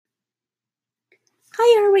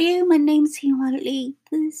Hi, how are you? My name's Hua Li.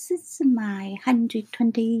 This is my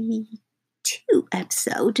 122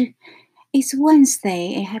 episode. It's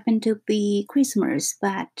Wednesday. It happened to be Christmas,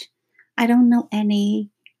 but I don't know any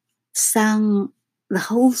song, the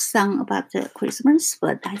whole song about the Christmas,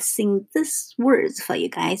 but I sing this words for you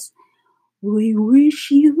guys. We wish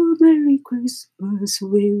you a Merry Christmas.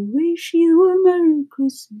 We wish you a Merry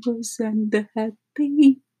Christmas and a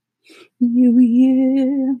Happy New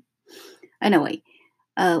Year. Anyway,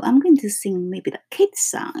 I'm going to sing maybe the kids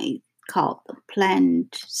song called The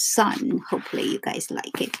Planned Son. Hopefully you guys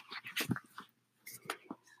like it.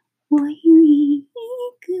 我有一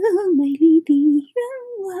个美丽的愿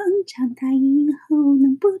望，长大以后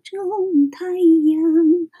能播种太阳，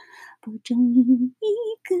播种一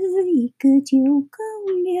个一个就够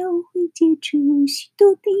了，会结出许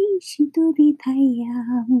多的太阳。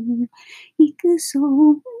一个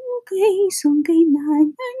送给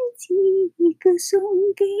南极，一个送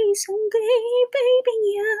给北冰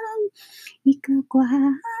洋，一个挂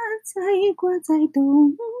在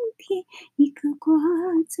冬天，一个挂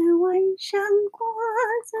在晚上，挂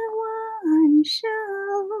在晚上。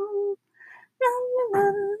啦啦啦啦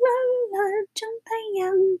啦，种太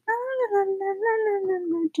阳，啦啦啦啦啦啦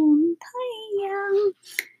啦，种太阳。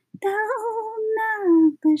到那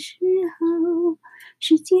个时候，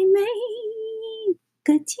世界每一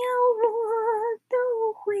个角落都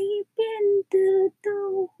会变得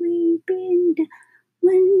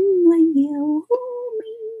温暖又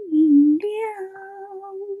明亮。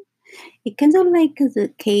It kind of like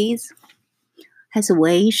the case has a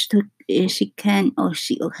wish to she can or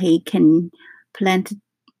he can plant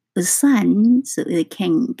the sun so they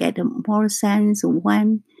can get more sun. So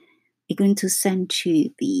one is going to send to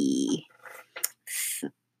the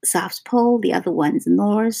South Pole, the other one is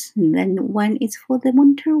north, and then one is for the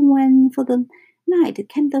winter, one for the night.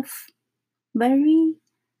 Kind of very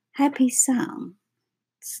happy song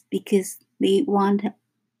because they want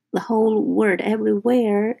the whole world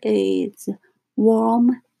everywhere is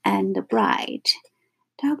warm and bright.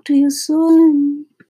 Talk to you soon.